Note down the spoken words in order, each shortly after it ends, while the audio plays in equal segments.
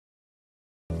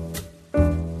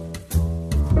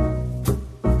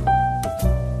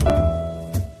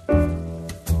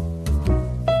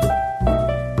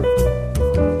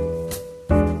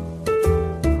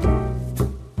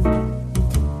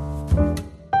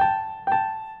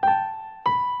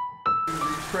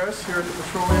Press here at the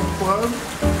Petroleum Club.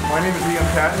 My name is Ian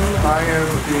Patton. I am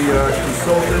the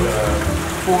consultant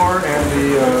for and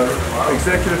the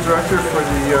executive director for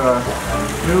the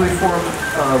newly formed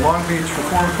Long Beach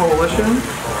Reform Coalition.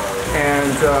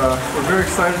 And we're very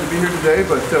excited to be here today,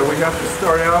 but we have to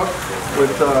start out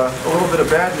with a little bit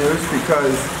of bad news,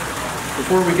 because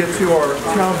before we get to our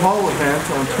town hall event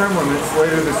on term limits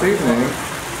later this evening,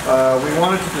 we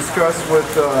wanted to discuss with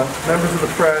members of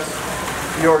the press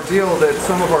the ordeal that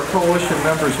some of our coalition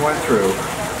members went through.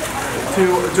 To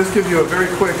just give you a very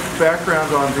quick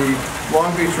background on the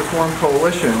Long Beach Reform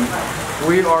Coalition,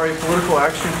 we are a political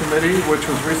action committee which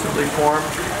was recently formed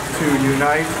to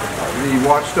unite the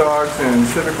watchdogs and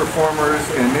civic reformers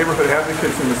and neighborhood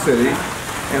advocates in the city.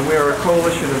 And we are a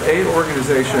coalition of 8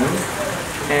 organizations.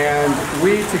 And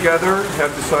we together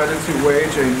have decided to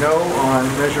wage a No on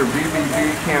Measure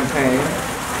BBB campaign.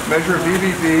 Measure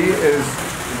BBB is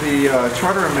the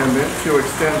charter amendment to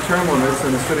extend term limits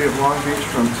in the city of Long Beach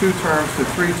from 2 terms to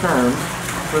 3 terms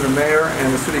for the mayor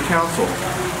and the city council.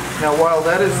 Now, while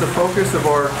that is the focus of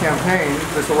our campaign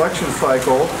this election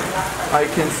cycle, I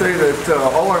can say that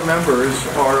all our members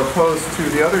are opposed to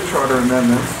the other charter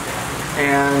amendments,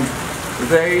 and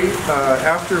they,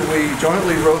 after we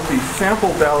jointly wrote the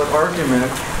sample ballot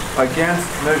argument against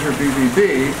Measure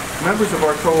BBB, members of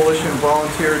our coalition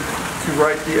volunteered to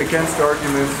write the against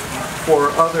arguments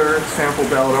for other sample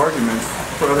ballot arguments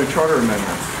for other charter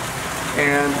amendments.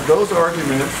 And those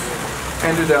arguments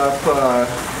ended up,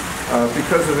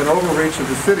 because of an overreach of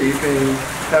the city,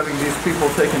 having these people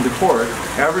taken to court,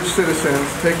 average citizens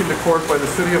taken to court by the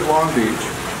city of Long Beach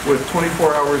with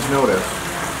 24 hours notice.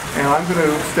 And I'm going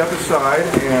to step aside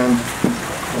and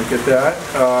look at that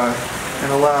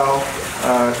and allow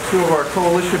 2 of our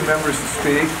coalition members to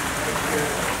speak.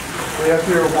 We have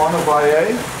here Juan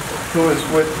Ovalle, who is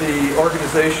with the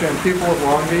organization People of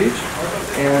Long Beach,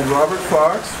 and Robert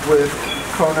Fox with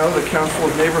CONO, the Council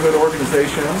of Neighborhood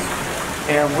Organizations.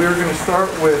 And we're going to start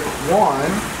with Juan,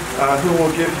 who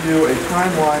will give you a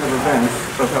timeline of events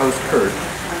of how this occurred.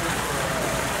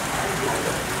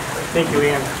 Thank you,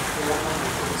 Ian.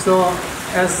 So,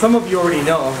 as some of you already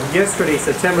know, yesterday,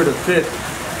 September the 5th,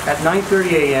 at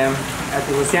 9:30 a.m. at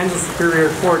the Los Angeles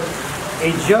Superior Court,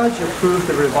 a judge approved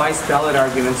the revised ballot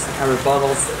arguments and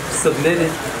rebuttals submitted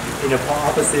in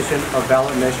opposition of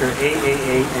ballot measure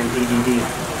AAA and DDD.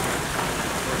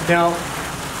 Now,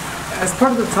 as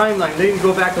part of the timeline, let me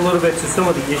go back a little bit to some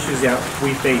of the issues that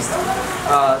we faced.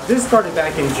 This started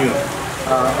back in June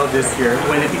of this year,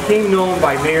 when it became known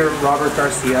by Mayor Robert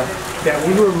Garcia that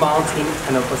we were mounting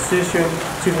an opposition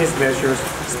to his measures,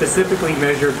 specifically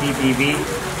Measure BBB,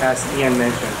 as Ian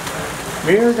mentioned.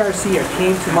 Mayor Garcia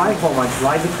came to my home on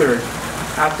July the 3rd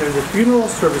after the funeral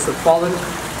service of fallen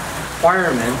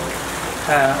firemen,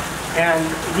 and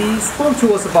he spoke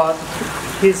to us about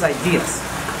his ideas,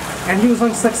 and he was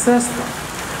unsuccessful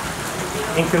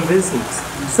in convincing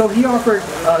us. So he offered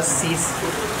us seats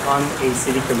on a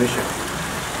city commission.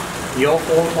 He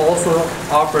also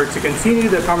offered to continue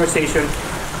the conversation,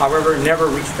 however, never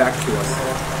reached back to us.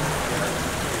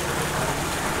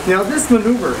 Now, this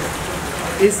maneuver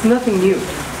is nothing new,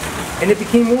 and it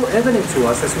became more evident to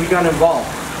us as we got involved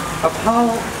of how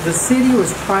the city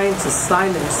was trying to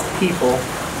silence people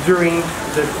during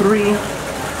the 3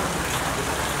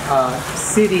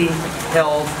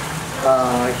 city-held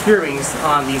hearings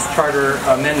on these charter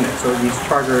amendments, or these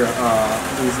charter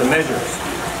measures.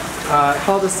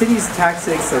 How the city's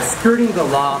tactics of skirting the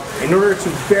law in order to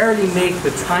barely make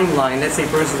the timeline. Let's say,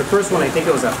 for instance, the first one, I think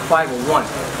it was at 5:01.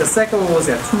 The second one was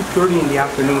at 2:30 in the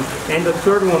afternoon, and the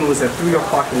third one was at 3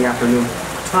 o'clock in the afternoon,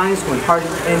 times when hardly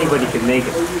anybody could make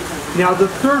it. Now, the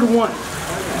third one,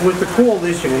 with the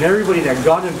coalition and everybody that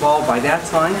got involved by that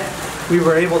time, we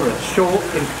were able to show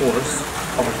in force,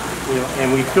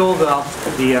 and we filled out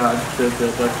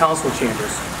the council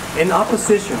chambers in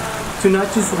opposition to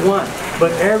not just one,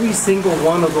 but every single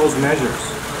one of those measures.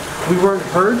 We weren't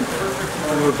heard,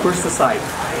 and we were pushed aside.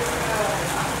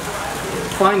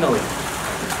 Finally,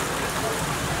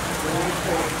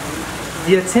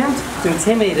 the attempt to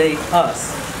intimidate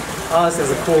us as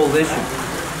a coalition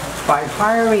by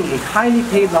hiring a highly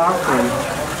paid law firm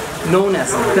known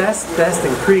as Best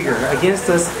and Krieger against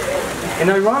us, and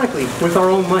ironically, with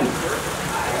our own money.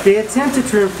 They attempted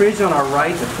to infringe on our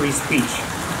right to free speech.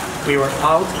 We were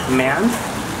outmanned,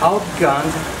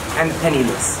 outgunned, and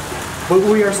penniless. But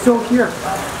we are still here,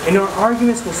 and our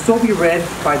arguments will still be read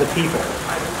by the people.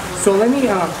 So let me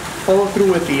follow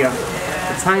through with the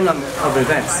timeline of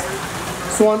events.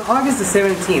 So on August the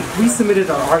 17th, we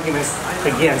submitted our arguments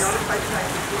against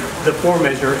the 4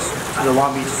 measures to the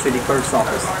Long Beach City Clerk's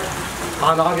office.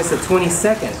 On August the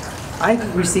 22nd, I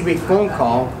received a phone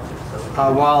call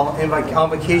while on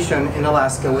vacation in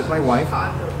Alaska with my wife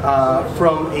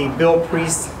from a bill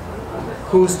priest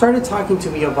who started talking to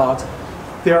me about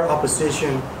their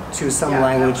opposition to some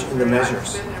language in the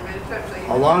measures.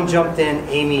 Along jumped in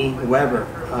Amy Weber,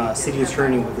 city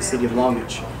attorney with the city of Long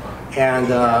Beach, and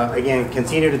again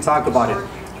continued to talk about it.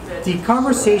 The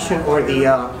conversation, or the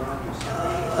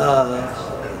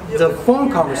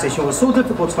phone conversation, was so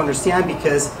difficult to understand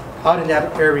because out in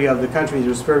that area of the country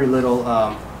there's very little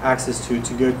access to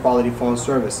good quality phone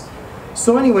service.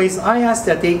 So anyways, I asked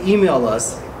that they email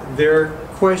us their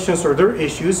questions or their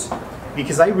issues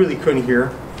because I really couldn't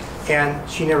hear, and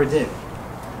she never did.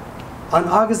 On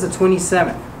August the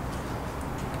 27th,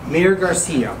 Mayor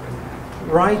Garcia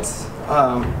writes,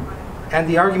 and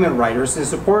the argument writers, in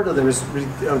support of the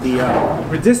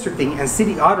redistricting and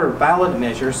city auditor ballot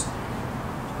measures,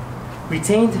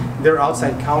 retained their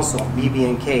outside counsel,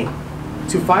 BB&K,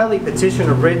 to file a petition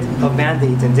of writ of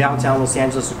mandate in downtown Los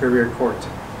Angeles Superior Court.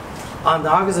 On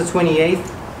August the 28th,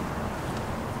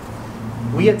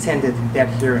 we attended that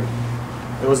hearing.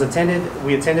 We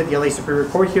attended the LA Superior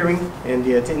Court hearing, and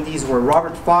the attendees were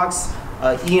Robert Fox,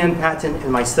 Ian Patton,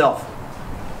 and myself.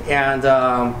 And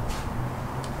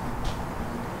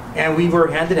we were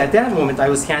handed, at that moment, I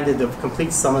was handed the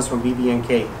complete summons from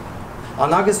BB&K.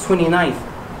 On August 29th,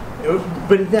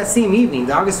 but that same evening,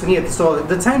 the August 28th, so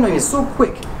the timeline is so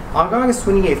quick. On August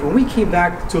 28th, when we came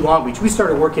back to Long Beach, we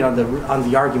started working on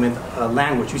the argument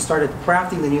language. We started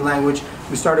crafting the new language.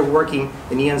 We started working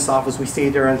in Ian's office. We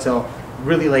stayed there until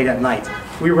really late at night.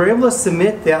 We were able to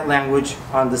submit that language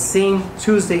on the same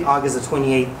Tuesday, August the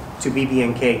 28th, to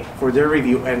BB&K for their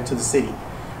review and to the city.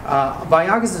 By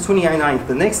August the 29th,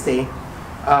 the next day,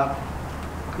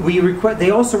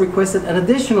 they also requested an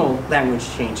additional language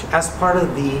change as part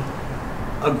of the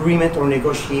agreement or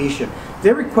negotiation.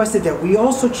 They requested that we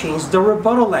also change the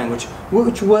rebuttal language,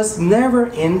 which was never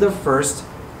in the first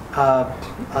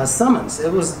summons.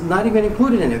 It was not even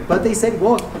included in it. But they said,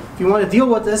 well, if you want to deal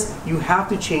with this, you have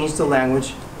to change the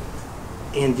language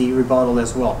in the rebuttal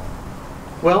as well.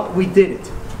 Well, we did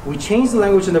it. We changed the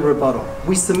language in the rebuttal.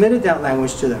 We submitted that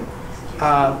language to them.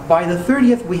 By the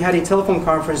 30th, we had a telephone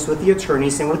conference with the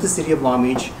attorneys and with the city of Long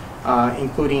Beach,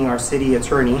 including our city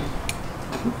attorney.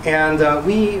 And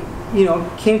we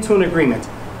came to an agreement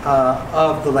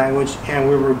of the language, and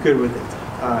we were good with it,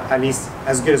 at least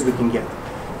as good as we can get.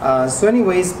 So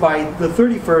anyways, by the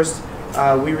 31st,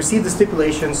 we received the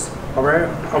stipulations of our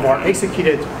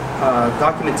executed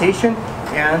documentation,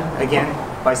 and again,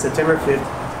 by September 5th,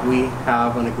 we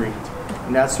have an agreement.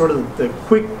 And that's sort of the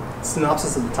quick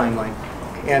synopsis of the timeline.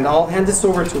 And I'll hand this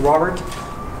over to Robert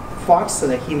Fox so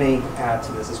that he may add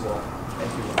to this as well.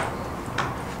 Thank you.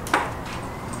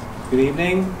 Good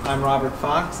evening. I'm Robert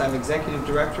Fox. I'm Executive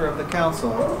Director of the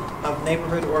Council of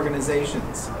Neighborhood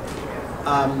Organizations.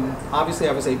 Obviously,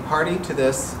 I was a party to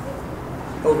this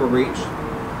overreach.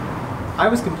 I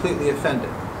was completely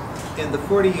offended. In the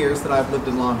 40 years that I've lived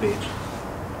in Long Beach,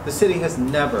 the city has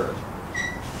never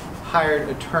hired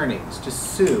attorneys to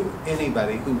sue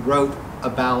anybody who wrote a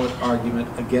ballot argument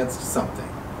against something.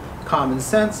 Common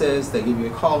sense is they give you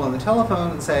a call on the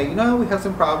telephone and say, we have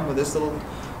some problem with this little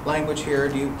language here.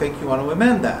 Do you think you want to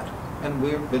amend that? And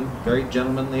we've been very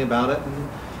gentlemanly about it, and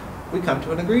we come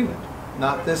to an agreement.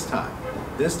 Not this time.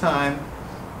 This time,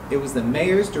 it was the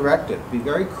mayor's directive. Be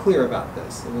very clear about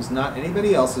this. It was not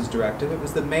anybody else's directive. It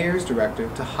was the mayor's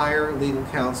directive to hire legal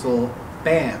counsel,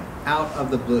 bam, out of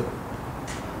the blue.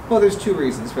 Well, there's two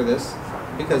reasons for this,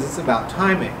 because it's about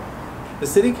timing. The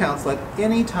city council at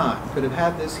any time could have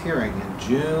had this hearing in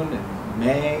June and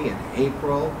May and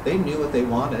April. They knew what they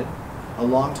wanted a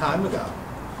long time ago.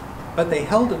 But they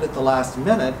held it at the last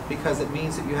minute because it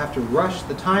means that you have to rush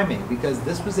the timing, because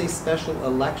this was a special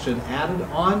election added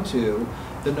onto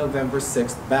the November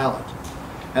 6th ballot.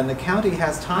 And the county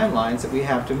has timelines that we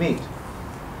have to meet.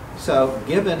 So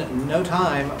given no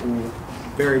time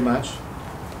very much,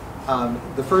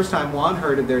 the first time Juan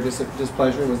heard of their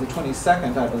displeasure was the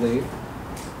 22nd, I believe.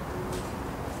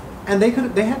 And they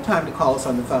had time to call us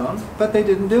on the phone, but they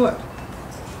didn't do it.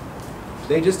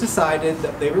 They just decided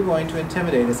that they were going to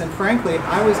intimidate us, and frankly,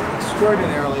 I was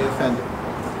extraordinarily offended.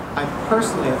 I'm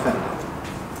personally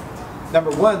offended.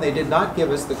 Number one, they did not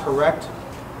give us the correct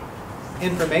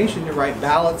information to write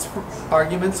ballots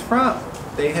arguments from.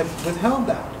 They have withheld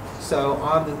that. So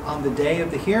on the day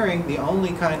of the hearing, the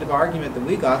only kind of argument that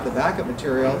we got, the backup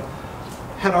material,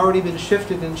 had already been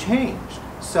shifted and changed.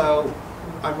 So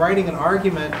I'm writing an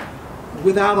argument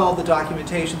without all the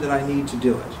documentation that I need to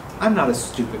do it. I'm not a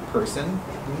stupid person.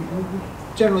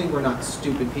 Generally, we're not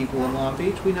stupid people in Long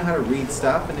Beach. We know how to read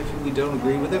stuff, and if we don't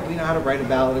agree with it, we know how to write a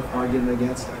ballot argument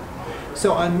against it.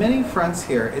 So on many fronts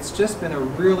here, it's just been a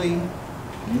really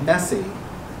messy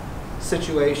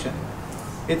situation.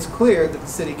 It's clear that the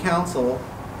City Council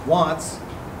wants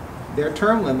their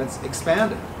term limits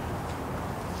expanded.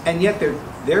 And yet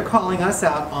they're calling us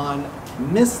out on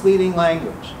misleading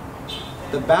language.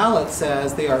 The ballot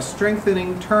says they are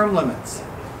strengthening term limits.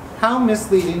 How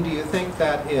misleading do you think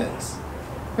that is?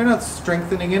 They're not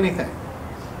strengthening anything.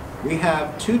 We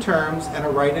have 2 terms and a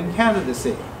write-in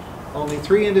candidacy. Only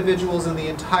 3 individuals in the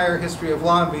entire history of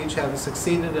Long Beach have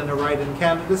succeeded in a write-in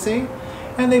candidacy,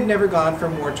 and they've never gone for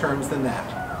more terms than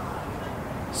that.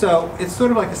 So it's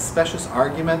sort of like a specious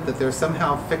argument that they're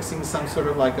somehow fixing some sort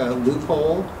of like a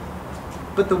loophole,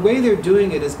 but the way they're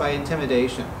doing it is by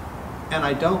intimidation, and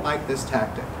I don't like this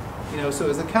tactic. You know, so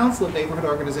as a Council of Neighborhood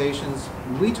Organizations,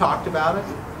 we talked about it,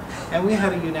 and we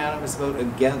had a unanimous vote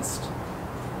against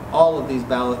all of these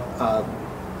ballot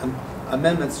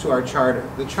amendments to our charter.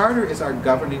 The charter is our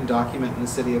governing document in the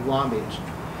City of Long Beach.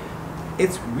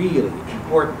 It's really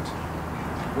important.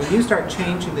 When you start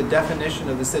changing the definition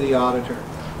of the city auditor,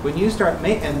 when you start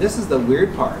and this is the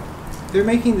weird part, they're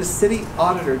making the city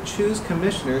auditor choose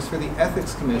commissioners for the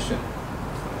Ethics Commission.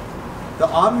 The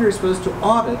auditor is supposed to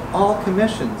audit all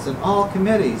commissions and all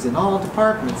committees and all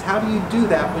departments. How do you do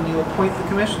that when you appoint the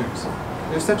commissioners?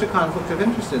 There's such a conflict of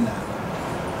interest in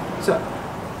that. So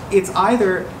it's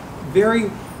either very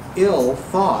ill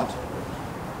thought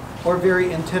or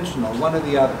very intentional, one or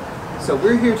the other. So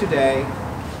we're here today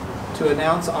to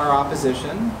announce our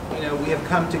opposition. You know, we have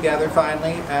come together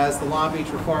finally as the Long Beach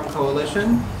Reform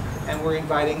Coalition, and we're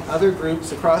inviting other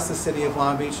groups across the city of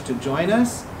Long Beach to join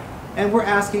us, and we're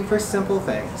asking for simple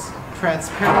things.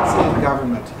 Transparency in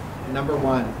government, number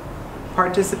 1.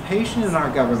 Participation in our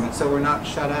government so we're not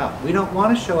shut out. We don't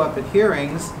want to show up at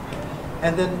hearings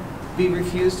and then be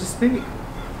refused to speak.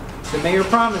 The mayor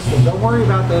promised them, don't worry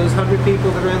about those 100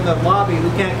 people that are in the lobby who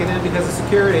can't get in because of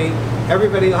security.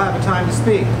 Everybody will have a time to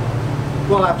speak.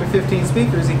 Well, after 15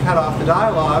 speakers, he cut off the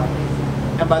dialogue,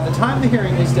 and by the time the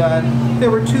hearing was done,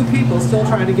 there were 2 people still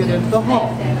trying to get into the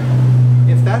hall.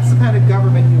 If that's the kind of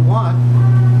government you want,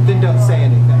 then don't say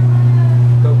anything.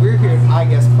 But we're here, I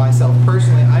guess myself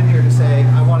personally, I'm here to say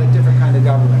I want a different kind of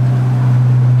government.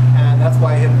 And that's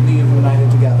why we have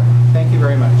united together. Thank you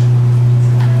very much.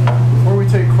 Before we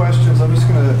take questions, I'm just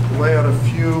going to lay out a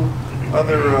few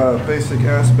other basic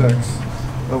aspects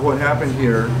of what happened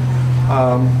here.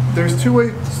 There's two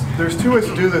ways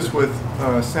to do this with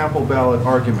sample ballot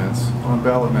arguments on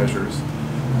ballot measures.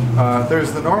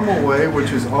 There's the normal way, which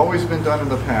has always been done in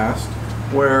the past,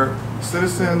 where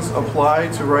citizens apply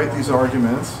to write these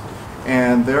arguments,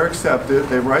 and they're accepted.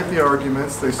 They write the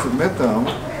arguments, they submit them,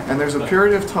 and there's a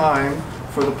period of time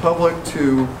for the public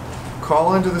to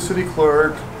call into the city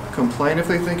clerk, complain if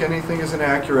they think anything is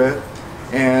inaccurate,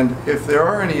 and if there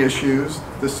are any issues,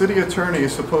 the city attorney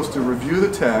is supposed to review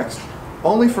the text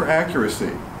only for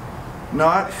accuracy,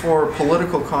 not for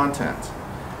political content.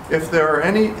 If there are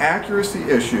any accuracy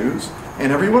issues,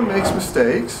 and everyone makes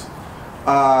mistakes,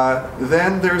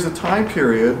 then there's a time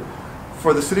period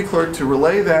for the city clerk to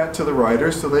relay that to the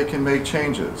writers so they can make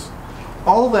changes.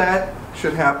 All that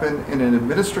should happen in an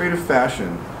administrative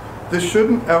fashion. This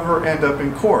shouldn't ever end up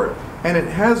in court. And it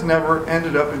has never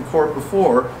ended up in court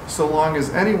before, so long as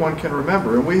anyone can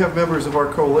remember. And we have members of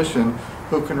our coalition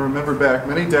who can remember back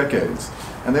many decades,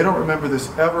 and they don't remember this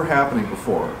ever happening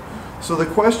before. So the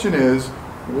question is,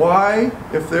 why,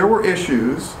 if there were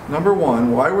issues, number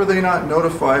 1, why were they not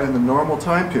notified in the normal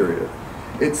time period?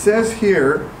 It says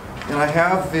here, and I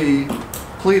have the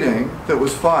pleading that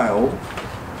was filed,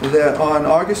 that on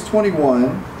August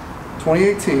 21,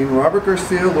 2018, Robert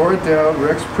Garcia, Laura Dowd,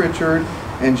 Rex Pritchard,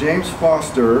 and James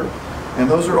Foster, and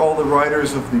those are all the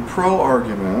writers of the pro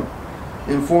argument,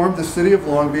 informed the City of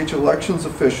Long Beach elections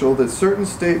official that certain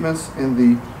statements in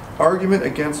the argument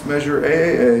against Measure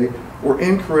AAA were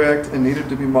incorrect and needed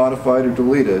to be modified or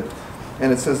deleted.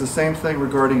 And it says the same thing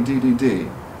regarding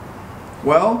DDD.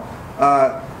 Well,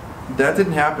 that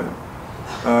didn't happen.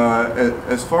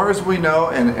 As far as we know,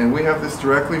 and we have this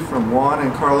directly from Juan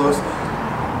and Carlos,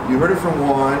 you heard it from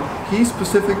Juan, he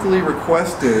specifically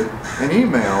requested an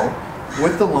email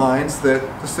with the lines that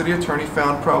the city attorney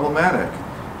found problematic.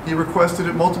 He requested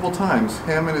it multiple times,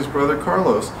 him and his brother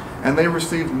Carlos, and they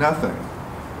received nothing.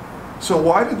 So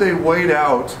why did they wait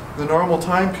out the normal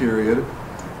time period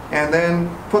and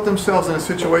then put themselves in a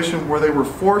situation where they were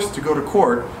forced to go to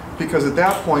court, because at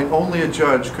that point only a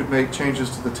judge could make changes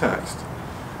to the text?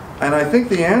 And I think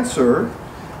the answer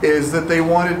is that they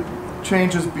wanted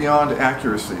changes beyond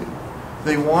accuracy.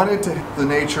 They wanted the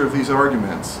nature of these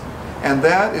arguments. And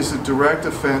that is a direct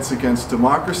offense against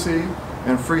democracy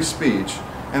and free speech.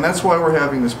 And that's why we're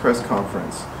having this press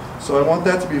conference. So I want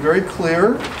that to be very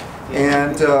clear.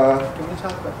 And can we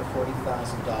talk about the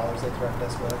 $40,000 they threatened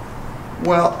us with?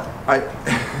 well,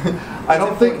 I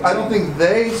don't think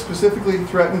they specifically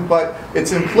threatened, but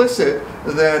it's implicit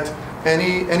that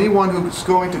anyone who's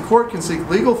going to court can seek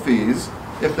legal fees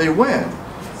if they win.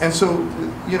 And so,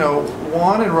 you know,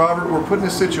 Juan and Robert were put in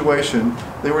a situation.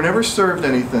 They were never served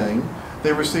anything.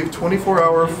 They received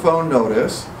 24-hour phone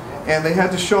notice, and they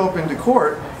had to show up into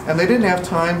court, and they didn't have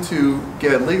time to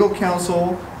get legal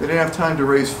counsel. They didn't have time to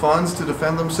raise funds to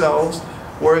defend themselves,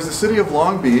 whereas the city of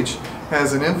Long Beach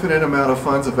has an infinite amount of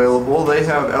funds available. They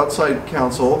have outside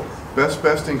counsel,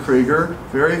 Best and Krieger,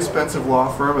 very expensive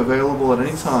law firm available at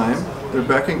any time. They're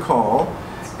beck and call,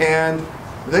 and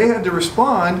they had to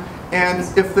respond. And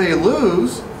if they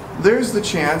lose, there's the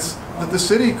chance that the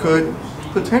city could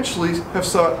potentially have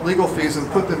sought legal fees and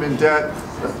put them in debt,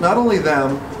 not only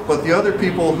them, but the other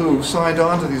people who signed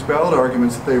on to these ballot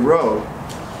arguments that they wrote,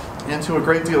 into a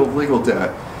great deal of legal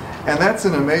debt. And that's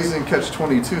an amazing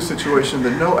catch-22 situation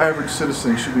that no average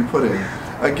citizen should be put in.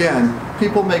 Again,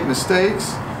 people make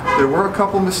mistakes. There were a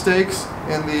couple mistakes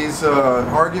in these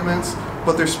arguments,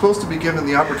 but they're supposed to be given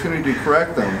the opportunity to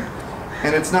correct them.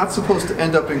 And it's not supposed to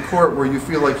end up in court where you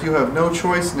feel like you have no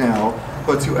choice now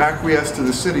but to acquiesce to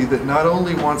the city that not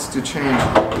only wants to change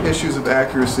issues of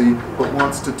accuracy, but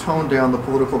wants to tone down the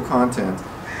political content.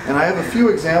 And I have a few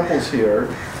examples here.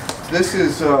 This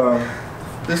is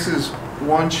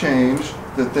one change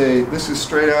that this is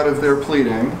straight out of their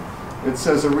pleading. It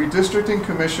says a redistricting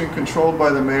commission controlled by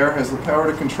the mayor has the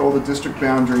power to control the district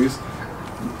boundaries,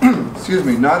 excuse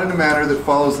me, not in a manner that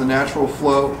follows the natural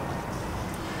flow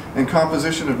and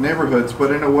composition of neighborhoods,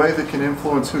 but in a way that can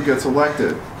influence who gets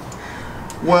elected.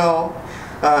 Well,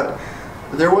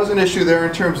 there was an issue there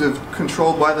in terms of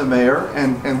controlled by the mayor,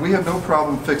 and we have no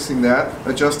problem fixing that,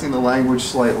 adjusting the language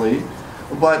slightly,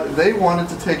 but they wanted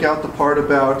to take out the part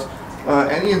about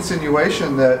any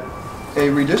insinuation that a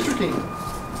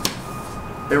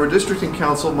redistricting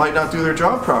council might not do their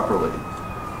job properly.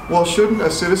 Well, shouldn't a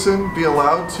citizen be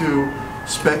allowed to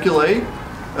speculate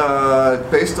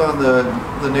based on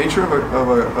the nature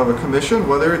of a commission,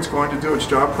 whether it's going to do its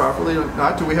job properly or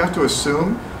not? Do we have to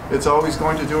assume it's always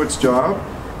going to do its job?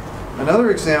 Another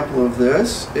example of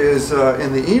this is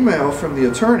in the email from the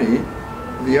attorney,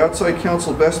 the outside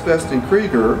counsel Best and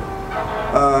Krieger.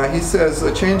 He says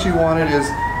a change he wanted is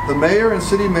the mayor and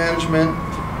city management,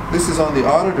 this is on the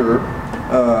auditor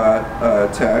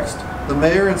text, the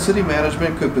mayor and city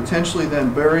management could potentially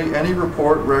then bury any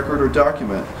report, record, or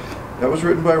document. That was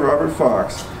written by Robert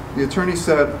Fox. The attorney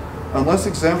said, unless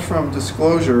exempt from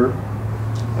disclosure,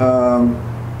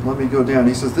 let me go down.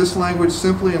 He says, this language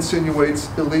simply insinuates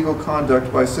illegal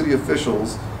conduct by city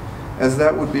officials, as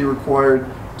that would be required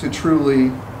to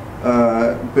truly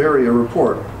bury a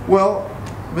report. Well,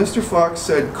 Mr. Fox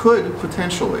said could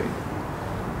potentially.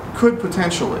 Could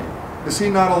potentially. Is he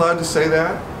not allowed to say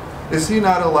that? Is he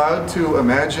not allowed to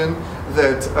imagine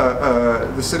that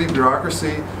the city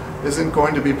bureaucracy isn't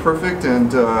going to be perfect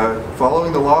and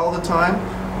following the law all the time?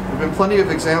 There have been plenty of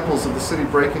examples of the city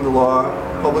breaking the law,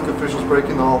 public officials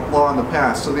breaking the law in the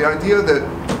past. So the idea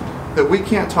that we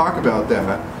can't talk about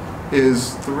that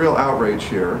is the real outrage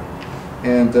here.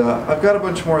 And I've got a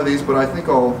bunch more of these, but I think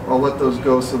I'll let those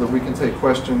go so that we can take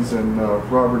questions, and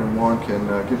Robert and Juan can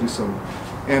give you some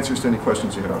answers to any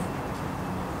questions you have.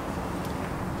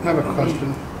 I have a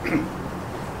question.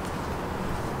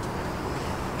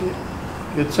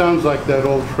 It sounds like that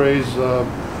old phrase,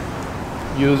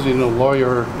 using a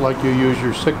lawyer like you use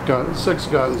your six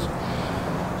guns.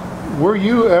 Were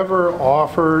you ever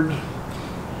offered,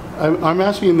 I'm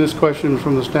asking this question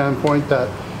from the standpoint that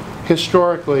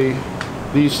historically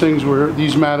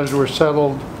these matters were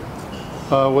settled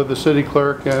with the city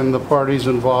clerk and the parties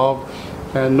involved,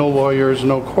 and no lawyers,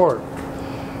 no court.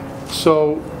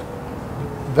 So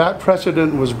that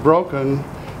precedent was broken,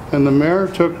 and the mayor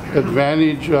took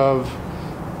advantage of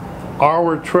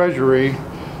our treasury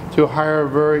to hire a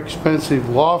very expensive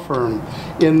law firm.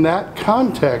 In that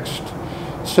context,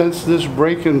 since this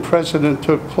break-in precedent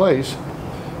took place,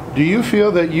 do you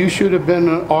feel that you should have been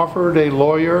offered a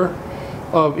lawyer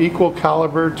of equal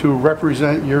caliber to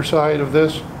represent your side of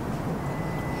this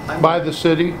by the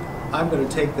city? I'm going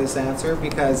to take this answer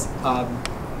because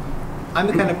I'm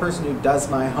the kind of person who does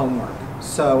my homework.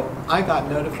 So I got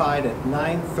notified at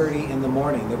 9:30 in the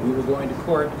morning that we were going to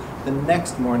court the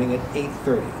next morning at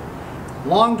 8:30.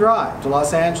 Long drive to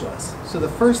Los Angeles. So the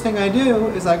first thing I do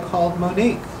is I called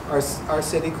Monique, our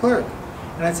city clerk,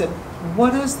 And I said,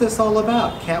 what is this all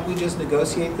about? Can't we just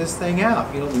negotiate this thing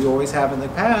out? You know, we always have in the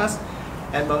past.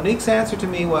 And Monique's answer to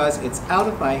me was, it's out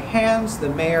of my hands. The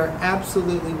mayor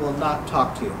absolutely will not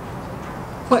talk to you.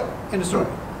 Click, end of story.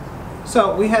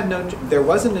 So we had there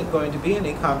wasn't going to be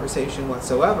any conversation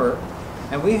whatsoever.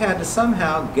 And we had to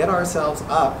somehow get ourselves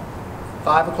up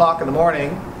 5 o'clock in the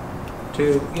morning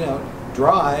to, you know,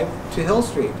 drive to Hill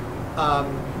Street.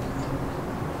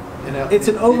 It's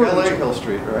an overreach. LA Hill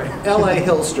Street, right? LA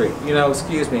Hill Street, you know,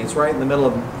 excuse me, it's right in the middle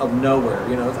of nowhere,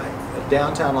 you know, it's like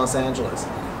downtown Los Angeles.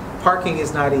 Parking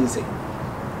is not easy.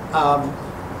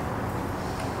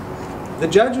 The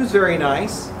judge was very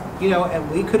nice, you know, and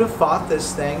we could have fought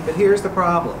this thing, but here's the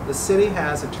problem. The city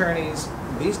has attorneys,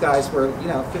 these guys were, you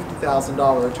know,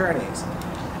 $50,000 attorneys.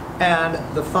 And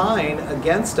the fine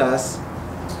against us,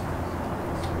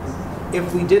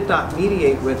 if we did not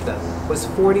mediate with them, was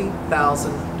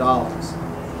 $40,000.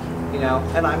 You know,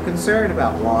 and I'm concerned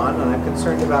about Juan, and I'm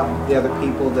concerned about the other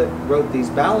people that wrote these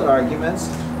ballot arguments.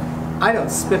 I don't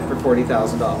spit for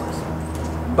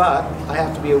 $40,000, but I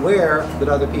have to be aware that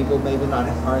other people maybe not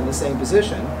are in the same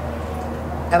position.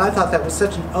 And I thought that was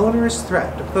such an onerous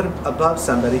threat to put above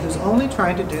somebody who's only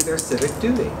trying to do their civic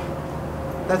duty.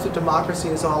 That's what democracy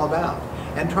is all about.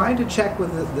 And trying to check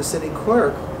with the city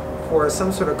clerk for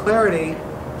some sort of clarity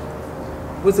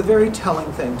was a very telling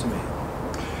thing to me.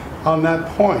 On that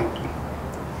point,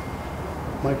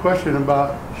 my question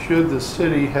about should the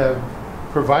city have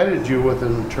provided you with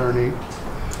an attorney,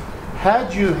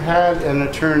 had you had an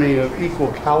attorney of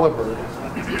equal caliber,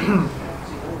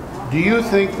 do you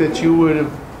think that you would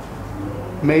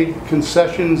have made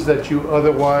concessions that you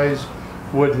otherwise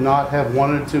would not have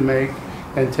wanted to make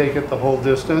and take it the whole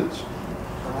distance?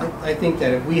 I think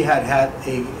that if we had had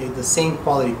the same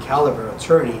quality caliber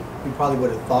attorney, we probably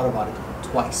would have thought about it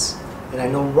twice. And I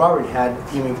know Robert had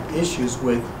even issues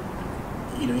with,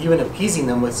 you know, even appeasing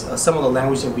them with some of the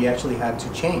language that we actually had to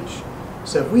change.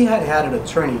 So if we had had an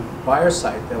attorney by our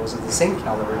side that was of the same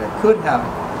caliber that could have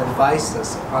advised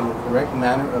us on the correct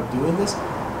manner of doing this,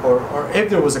 or if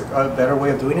there was a better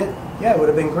way of doing it, yeah, it would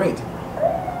have been great.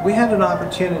 We had an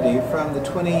opportunity from the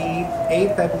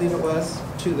 28th, I believe it was,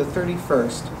 to the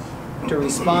 31st to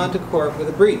respond to court with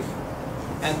a brief.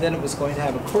 And then it was going to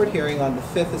have a court hearing on the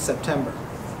 5th of September.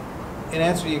 In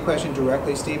answer to your question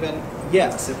directly, Stephen,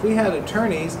 yes, if we had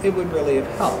attorneys, it would really have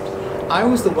helped. I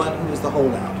was the one who was the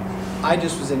holdout. I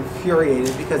just was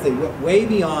infuriated because they went way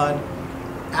beyond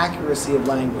accuracy of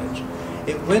language.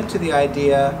 It went to the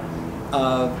idea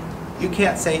of you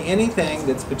can't say anything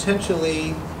that's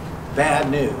potentially bad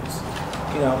news.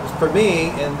 You know, for me,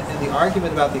 in the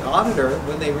argument about the auditor,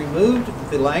 when they removed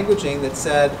the languaging that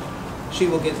said she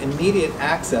will get immediate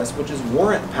access, which is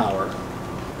warrant power,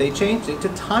 they changed it to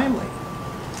timely.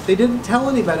 They didn't tell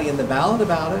anybody in the ballot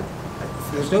about it.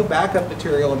 There's no backup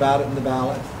material about it in the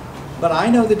ballot. But I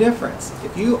know the difference.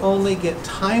 If you only get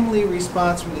timely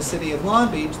response from the city of Long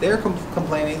Beach, they're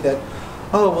complaining that,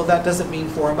 oh, well, that doesn't mean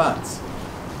 4 months.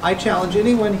 I challenge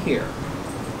anyone here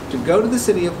to go to the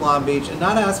city of Long Beach and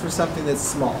not ask for something that's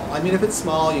small. I mean, if it's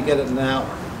small, you get it in an hour.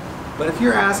 But if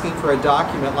you're asking for a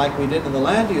document like we did in the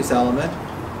land use element,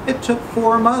 it took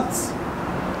 4 months.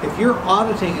 If you're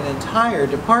auditing an entire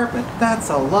department, that's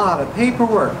a lot of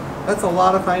paperwork. That's a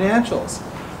lot of financials.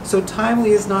 So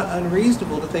timely is not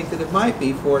unreasonable to think that it might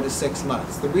be 4 to 6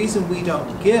 months. The reason we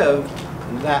don't give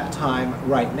that time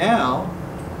right now,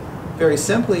 very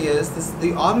simply, is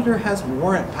the auditor has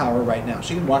warrant power right now.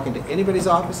 She can walk into anybody's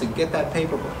office and get that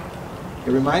paperwork.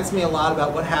 It reminds me a lot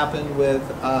about what happened with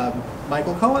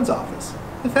Michael Cohen's office.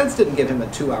 The feds didn't give him a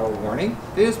 2-hour warning.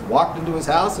 They just walked into his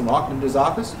house and walked into his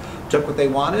office, took what they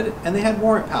wanted, and they had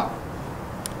warrant power.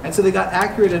 And so they got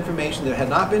accurate information that had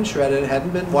not been shredded,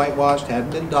 hadn't been whitewashed, hadn't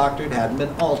been doctored, hadn't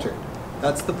been altered.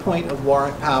 That's the point of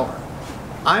warrant power.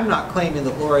 I'm not claiming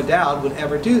that Laura Dowd would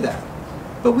ever do that.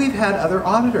 But we've had other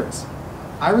auditors.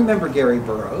 I remember Gary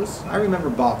Burrows. I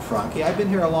remember Bob Franke. I've been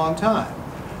here a long time.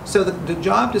 So the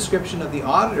job description of the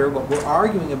auditor, what we're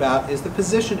arguing about, is the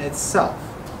position itself.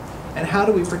 And how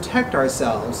do we protect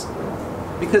ourselves?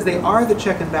 Because they are the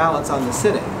check and balance on the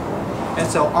city. And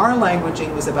so our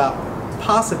languaging was about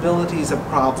possibilities of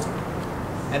problem.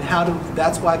 And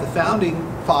that's why the founding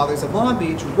fathers of Long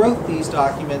Beach wrote these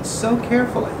documents so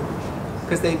carefully.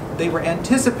 Because they were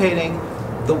anticipating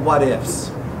the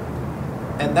what-ifs.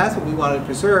 And that's what we wanted to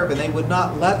preserve, and they would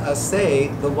not let us say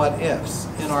the what-ifs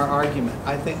in our argument.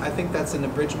 I think that's an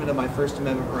abridgment of my First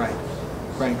Amendment right,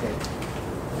 frankly.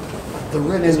 The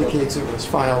writ indicates it was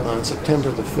filed on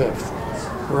September the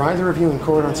 5th. Were either of you in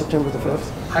court on September the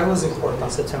 5th? I was in court on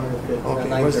September the 5th.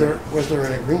 Okay. Was there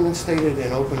an agreement stated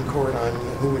in open court on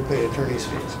who would pay attorney's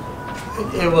fees?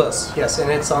 It was, yes,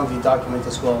 and it's on the document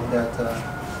as well that,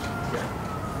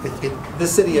 The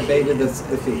city abated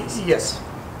the fees. yes.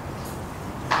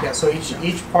 Yeah, so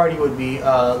each party would be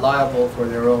liable for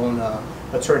their own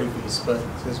attorney fees, but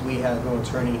since we had no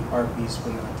attorney, our fees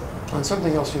were not. On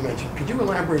something else you mentioned, could you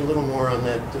elaborate a little more on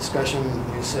that discussion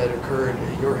you said occurred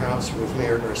at your house with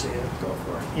Mayor Garcia? Go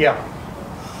for it. Yeah.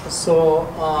 So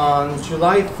on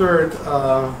July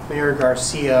 3rd, Mayor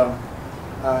Garcia,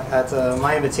 at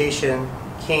my invitation,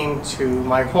 came to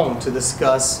my home to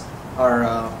discuss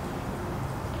our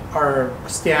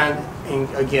stand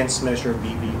against Measure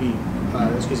BBB.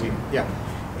 Excuse me. Yeah.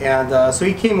 And so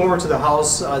he came over to the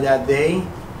house that day,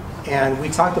 and we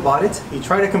talked about it. He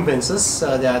tried to convince us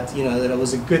that that it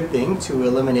was a good thing to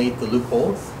eliminate the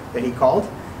loophole that he called,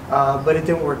 but it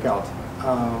didn't work out.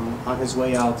 On his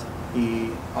way out, he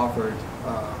offered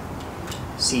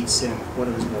seats in one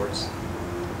of his boards.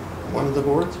 One of the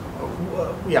boards?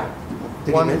 Yeah,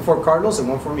 Did one he for Carlos and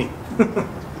one for me.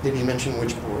 Did he mention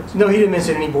which boards? No, he didn't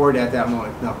mention any board at that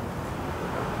moment, no.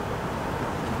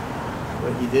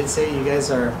 But he did say you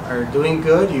guys are doing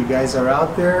good, you guys are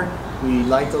out there, we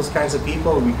like those kinds of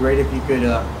people, it would be great if you could,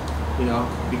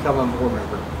 become a board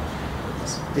member.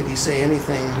 Did he say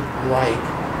anything like,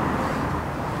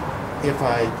 if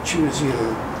I choose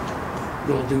you,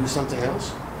 you'll do something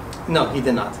else? No, he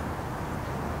did not.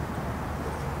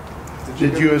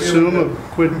 Did you assume a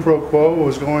quid pro quo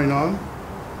was going on?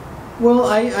 Well,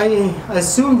 I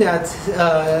assumed that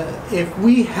if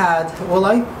we had,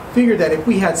 I figured that if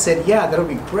we had said, yeah, that would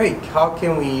be great,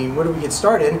 where do we get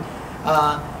started?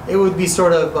 It would be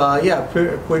sort of,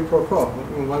 quid pro quo. I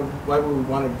mean, why would we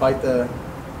want to bite the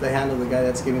hand of the guy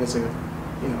that's giving us a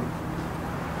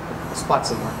spot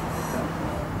somewhere?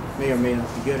 That may or may not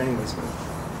be good anyways. But.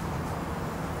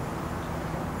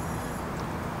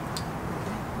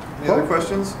 Any other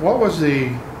questions? What was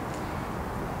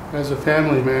as a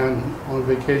family man on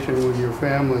vacation with your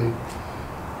family,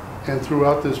 and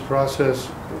throughout this process,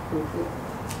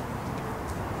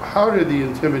 how did the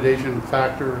intimidation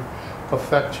factor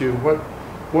affect you?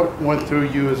 What went through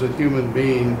you as a human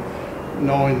being,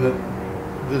 knowing that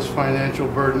this financial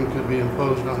burden could be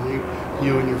imposed on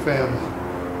you and your family?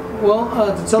 Well,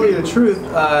 to tell you the truth,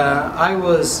 I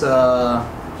was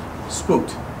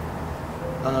spooked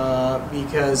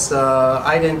because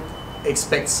I didn't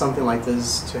expect something like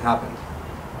this to happen,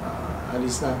 at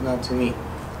least not to me.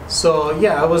 So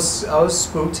yeah, I was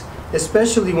spooked,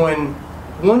 especially when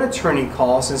one attorney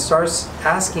calls and starts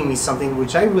asking me something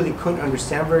which I really couldn't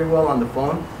understand very well on the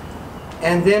phone,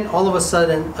 and then all of a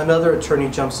sudden another attorney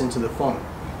jumps into the phone.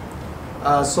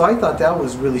 So I thought that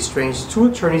was really strange. Two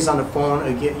attorneys on the phone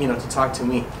again, to talk to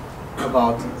me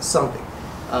about something,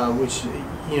 which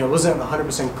wasn't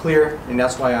 100% clear, and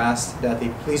that's why I asked that they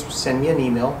please send me an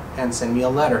email and send me a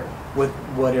letter with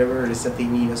whatever it is that they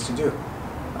need us to do.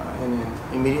 And then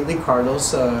immediately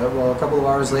Carlos, a couple of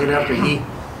hours later, after he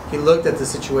looked at the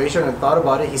situation and thought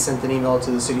about it, he sent an email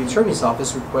to the city attorney's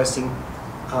office requesting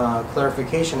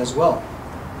clarification as well.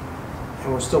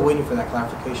 And we're still waiting for that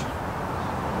clarification.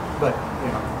 But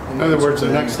in other words,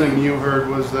 the next thing you heard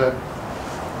was that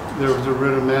there was a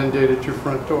writ of mandate at your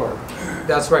front door.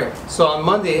 That's right. So on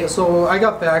Monday, I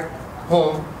got back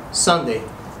home Sunday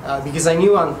because I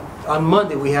knew on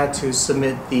Monday we had to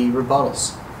submit the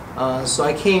rebuttals. So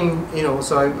I came,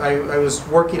 I was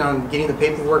working on getting the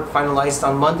paperwork finalized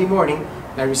on Monday morning,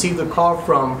 and I received a call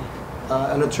from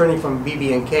an attorney from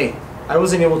BB&K. I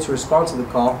wasn't able to respond to the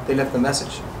call. They left a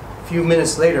message. A few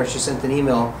minutes later, she sent an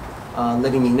email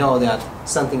letting me know that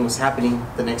something was happening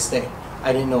the next day.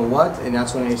 I didn't know what, and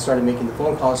that's when I started making the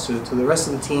phone calls to the rest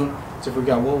of the team to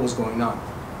figure out what was going on.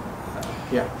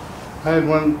 Yeah. I had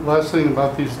one last thing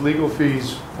about these legal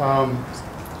fees.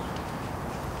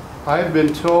 I've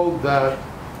been told that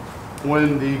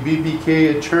when the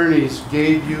BBK attorneys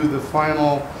gave you the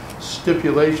final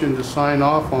stipulation to sign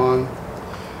off on,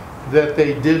 that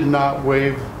they did not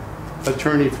waive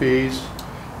attorney fees,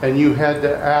 and you had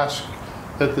to ask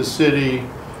that the city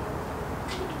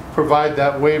provide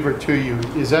that waiver to you.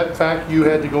 Is that fact you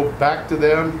had to go back to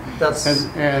them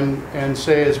and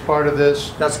say as part of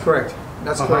this? That's correct.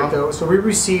 That's correct. So we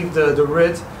received the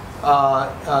writ,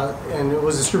 and it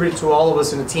was distributed to all of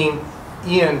us in the team.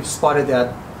 Ian spotted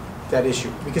that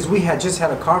issue because we had just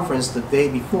had a conference the day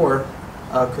before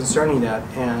concerning that,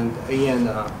 and Ian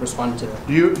responded to that.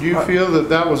 Do you feel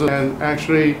that was and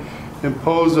actually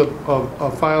impose a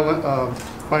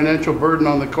financial burden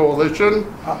on the coalition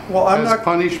as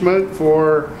punishment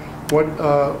for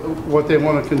what they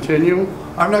want to continue?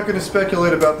 I'm not going to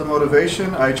speculate about the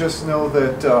motivation. I just know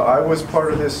that I was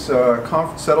part of this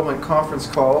settlement conference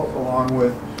call along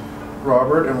with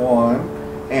Robert and Juan,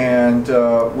 And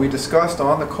we discussed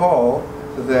on the call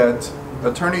that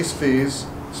attorney's fees,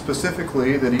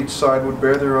 specifically that each side would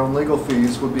bear their own legal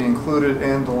fees, would be included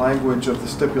in the language of the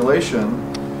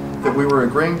stipulation that we were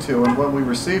agreeing to, and when we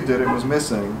received it, it was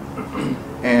missing.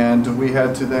 And we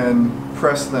had to then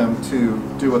press them to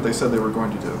do what they said they were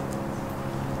going to do.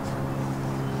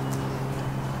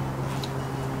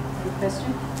 Any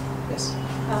question? Yes.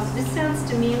 This sounds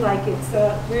to me like it's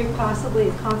very possibly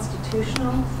a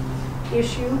constitutional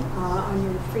issue on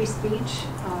your free speech.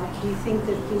 Do you think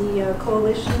that the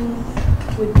coalition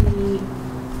would be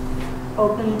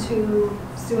open to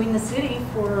suing the city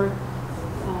for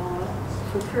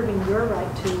curbing your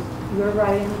right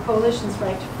and the coalition's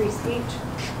right to free speech?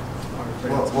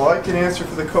 Well, I can answer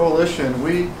for the coalition.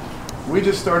 We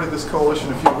just started this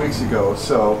coalition a few weeks ago,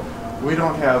 so we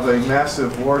don't have a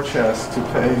massive war chest to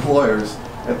pay lawyers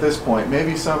at this point.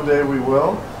 Maybe someday we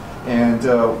will, and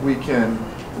we can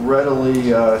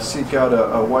readily seek out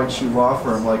a white shoe law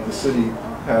firm like the city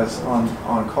has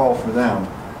on call for them.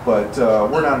 But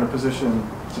we're not in a position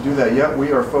to do that yet.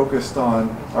 We are focused on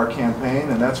our campaign,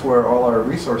 and that's where all our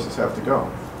resources have to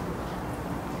go.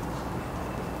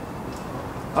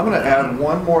 I'm going to add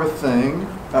one more thing,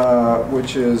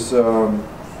 which is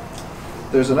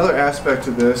there's another aspect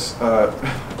to this.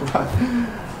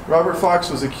 Robert Fox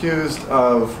was accused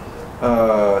of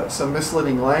some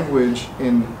misleading language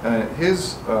in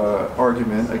his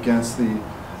argument against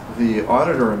the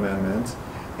auditor amendment,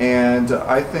 and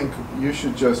I think you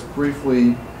should just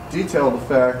briefly detail the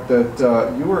fact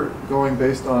that you were going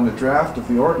based on a draft of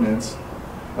the ordinance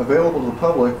available to the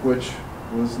public, which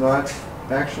was not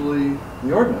actually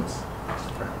the ordinance.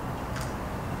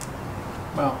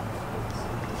 Well,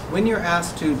 when you're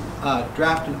asked to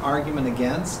draft an argument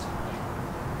against,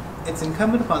 it's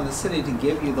incumbent upon the city to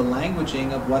give you the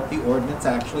languaging of what the ordinance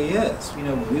actually is. You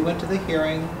know, we went to the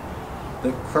hearing,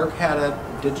 the clerk had a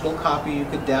digital copy you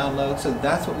could download, so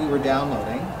that's what we were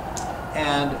downloading.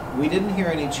 And we didn't hear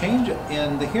any change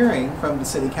in the hearing from the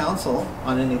city council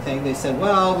on anything. They said,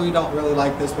 well, we don't really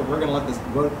like this, but we're going to let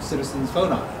the citizens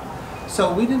vote on it.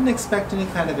 So we didn't expect any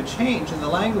kind of a change in the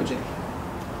languaging.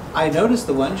 I noticed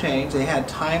the one change, they had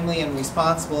timely and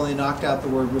responsible, and they knocked out the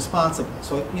word responsible.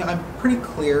 So you know, I'm pretty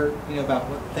clear about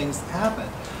what things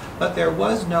happened. But there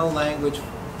was no language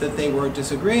that they were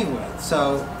disagreeing with.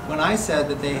 So when I said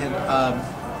that they had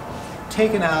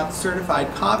taken out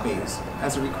certified copies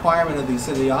as a requirement of the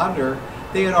city auditor,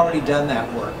 they had already done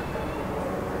that work.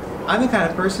 I'm the kind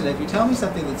of person, if you tell me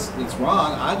something that's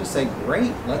wrong, I just say,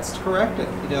 great, let's correct it.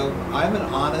 You know, I'm an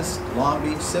honest Long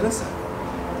Beach citizen.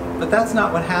 But that's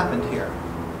not what happened here.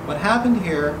 What happened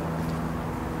here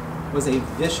was a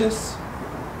vicious,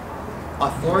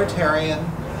 authoritarian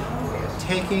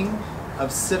taking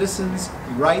of citizens'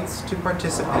 rights to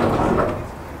participate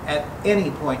at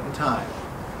any point in time.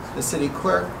 The city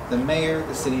clerk, the mayor,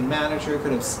 the city manager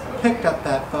could have picked up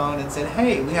that phone and said,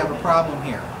 hey, we have a problem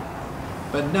here.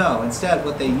 But no, instead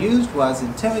what they used was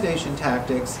intimidation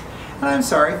tactics. And I'm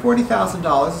sorry,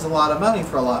 $40,000 is a lot of money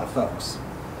for a lot of folks.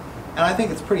 And I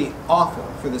think it's pretty awful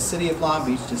for the city of Long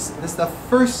Beach to, this is the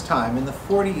first time in the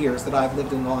 40 years that I've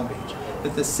lived in Long Beach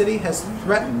that the city has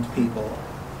threatened people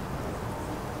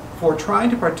for trying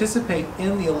to participate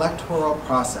in the electoral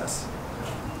process.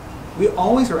 We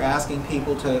always are asking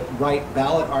people to write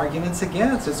ballot arguments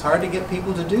against. It's hard to get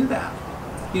people to do that.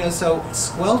 You know, so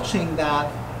squelching that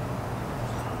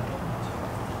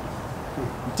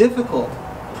difficult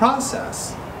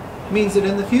process means that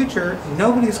in the future,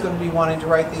 nobody's going to be wanting to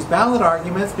write these ballot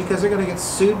arguments because they're going to get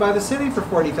sued by the city for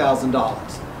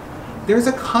 $40,000. There's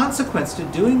a consequence to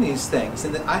doing these things,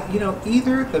 and that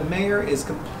either the mayor is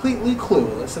completely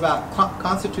clueless about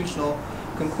constitutional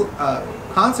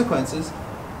consequences,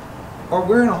 or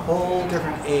we're in a whole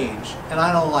different age, and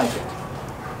I don't like it.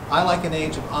 I like an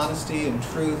age of honesty and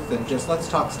truth, and just let's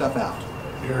talk stuff out.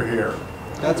 You're here.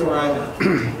 That's where I'm at.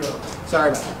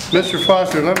 Sorry about that. Mr.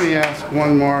 Foster, let me ask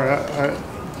one more.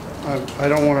 I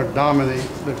don't want to dominate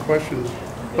the questions,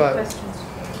 but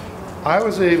I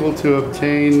was able to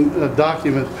obtain a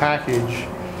document package.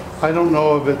 I don't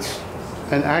know if it's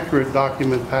an accurate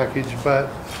document package, but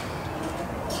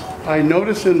I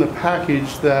noticed in the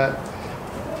package that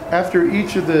after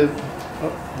each of the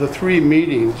 3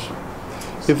 meetings,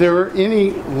 if there were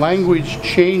any language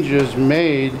changes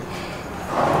made,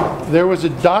 there was a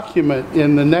document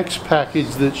in the next package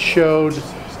that showed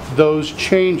those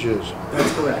changes.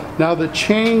 That's correct. Now the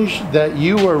change that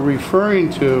you are referring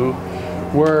to,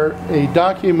 where a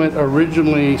document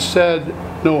originally said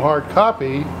no hard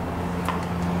copy,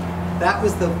 That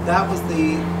was the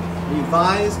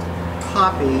revised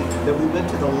copy that we went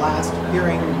to the last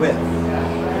hearing with.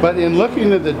 But in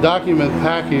looking at the document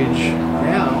package,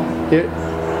 Now,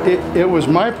 it was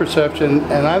my perception,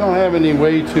 and I don't have any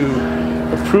way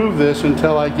to approve this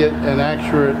until I get an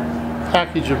accurate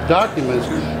package of documents,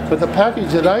 but the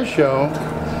package that I show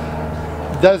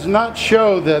does not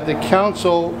show that the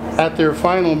council at their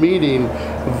final meeting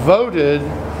voted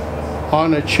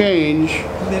on a change.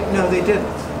 no, they didn't.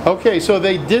 Okay, so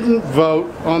they didn't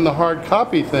vote on the hard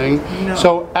copy thing. No.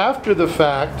 So after the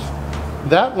fact,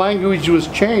 that language was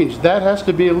changed. That has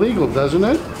to be illegal, doesn't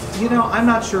it? You know, I'm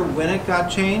not sure when it got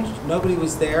changed. Nobody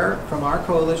was there from our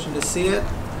coalition to see it.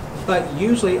 But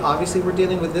usually, obviously, we're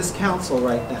dealing with this council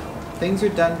right now. Things are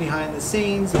done behind the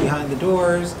scenes, behind the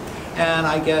doors. And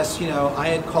I guess, you know, I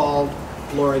had called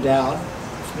Laura Dowd,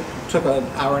 took an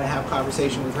hour-and-a-half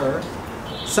conversation with her.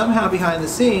 Somehow behind the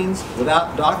scenes,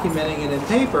 without documenting it in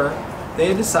paper, they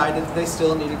had decided that they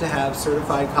still needed to have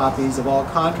certified copies of all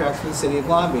contracts from the city of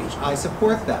Long Beach. I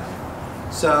support that.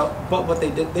 So, but what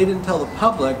they did, they didn't tell the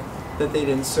public that they'd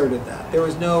inserted that. There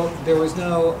was no,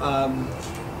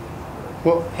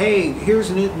 Well, hey,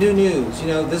 here's new news, you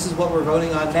know, this is what we're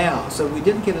voting on now. So we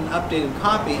didn't get an updated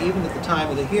copy even at the time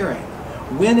of the hearing.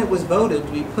 When it was voted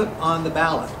to be put on the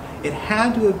ballot, it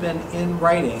had to have been in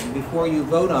writing before you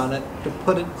vote on it to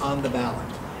put it on the ballot.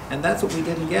 And that's what we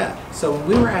didn't get. So when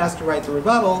we were asked to write the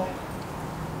rebuttal,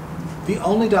 the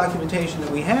only documentation that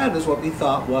we had was what we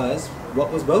thought was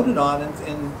what was voted on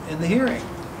in the hearing.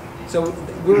 So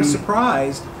we were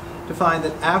surprised to find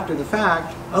that after the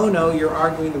fact, oh no, you're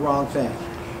arguing the wrong thing.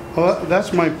 well,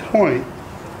 that's my point.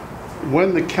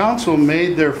 When the council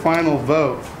made their final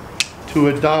vote to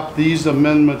adopt these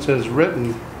amendments as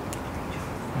written,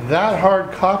 that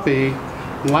hard copy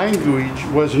language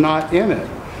was not in it.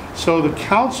 So the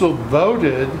council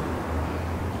voted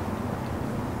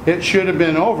it should have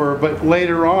been over, but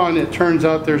later on it turns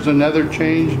out there's another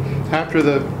change after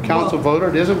the council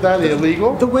voted. Isn't that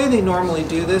illegal? The way they normally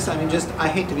do this, I mean, I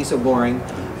hate to be so boring,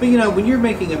 but you know, when you're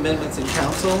making amendments in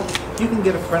council, you can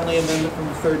get a friendly amendment from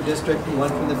the 3rd District, and one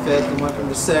from the 5th, and one from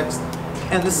the 6th,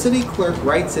 and the city clerk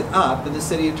writes it up, and the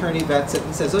city attorney vets it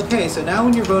and says, okay, so now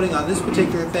when you're voting on this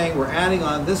particular thing, we're adding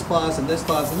on this clause, and this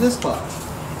clause, and this clause.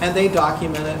 And they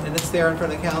document it, and it's there in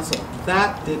front of the council.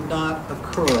 That did not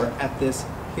occur at this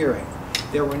hearing.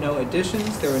 There were no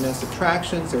additions, there were no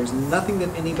subtractions, there was nothing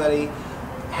that anybody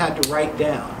had to write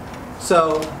down.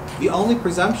 So the only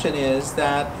presumption is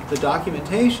that the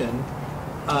documentation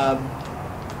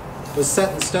was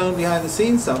set in stone behind the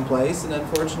scenes someplace, and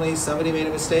unfortunately somebody made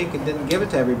a mistake and didn't give it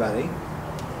to everybody.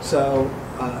 So,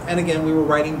 and again, we were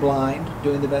writing blind,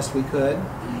 doing the best we could.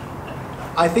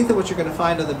 I think that what you're going to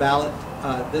find on the ballot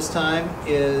this time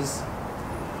is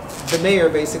the mayor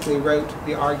basically wrote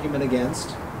the argument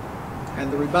against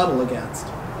and the rebuttal against,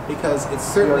 because it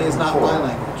certainly is not my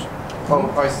language. Oh,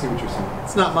 I see what you're saying.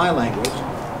 It's not my language.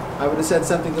 I would have said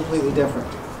something completely different.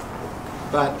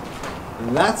 But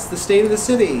that's the state of the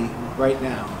city right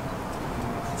now.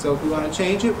 So if we want to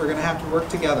change it, we're going to have to work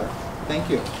together. Thank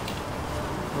you.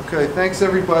 Okay, thanks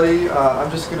everybody.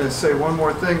 I'm just going to say one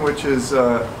more thing, which is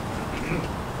the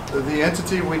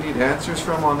entity we need answers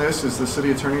from on this is the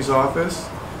city attorney's office.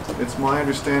 It's my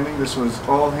understanding this was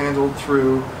all handled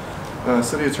through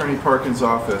City Attorney Parkin's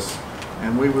office,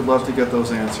 and we would love to get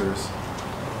those answers.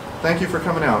 Thank you for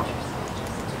coming out.